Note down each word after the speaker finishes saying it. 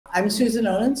I'm Susan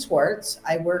Onan-Schwartz.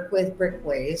 I work with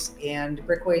Brickways, and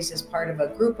Brickways is part of a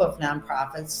group of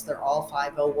nonprofits. They're all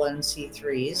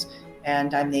 501c3s,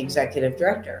 and I'm the executive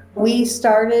director. We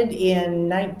started in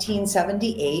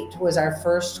 1978, was our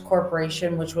first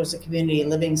corporation, which was a community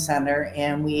living center,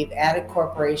 and we've added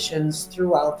corporations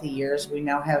throughout the years. We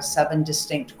now have 7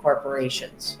 distinct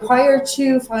corporations. Prior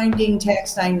to finding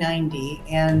Tax990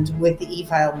 and with the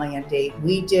e-file mandate,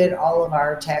 we did all of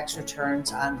our tax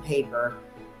returns on paper,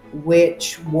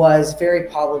 which was very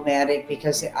problematic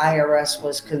because the IRS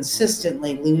was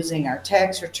consistently losing our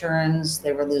tax returns.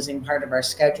 They were losing part of our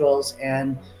schedules,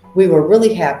 and we were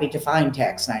really happy to find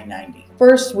Tax990.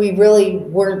 First, we really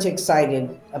weren't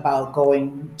excited about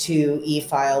going to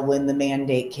e-file when the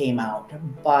mandate came out,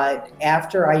 but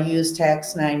after I used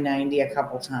Tax990 a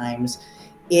couple times,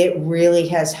 it really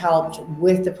has helped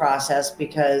with the process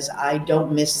because I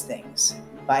don't miss things.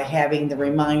 By having the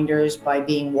reminders, by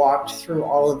being walked through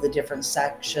all of the different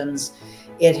sections,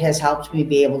 it has helped me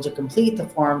be able to complete the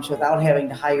forms without having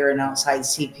to hire an outside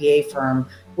CPA firm,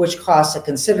 which costs a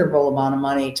considerable amount of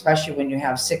money, especially when you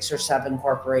have 6 or 7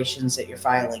 corporations that you're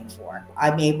filing for.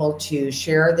 I'm able to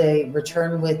share the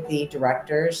return with the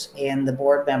directors and the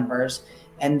board members,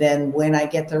 and then when I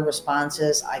get their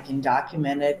responses, I can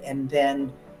document it and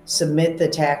then submit the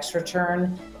tax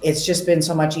return. It's just been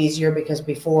so much easier because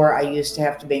before I used to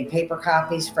have to make paper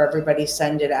copies for everybody,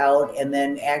 send it out, and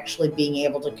then actually being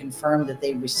able to confirm that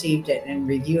they received it and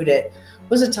reviewed it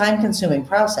was a time-consuming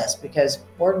process because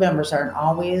board members aren't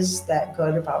always that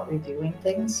good about reviewing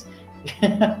things.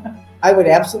 I would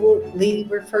absolutely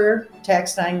refer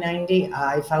Tax990.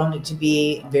 I found it to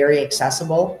be very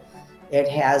accessible. It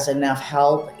has enough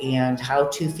help and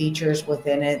how-to features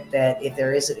within it that if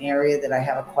there is an area that I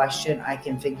have a question, I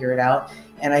can figure it out.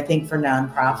 And I think for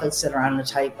nonprofits that are on a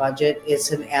tight budget,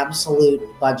 it's an absolute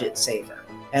budget saver.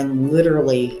 And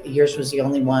literally, yours was the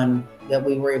only one that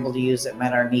we were able to use that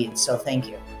met our needs. So thank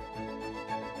you.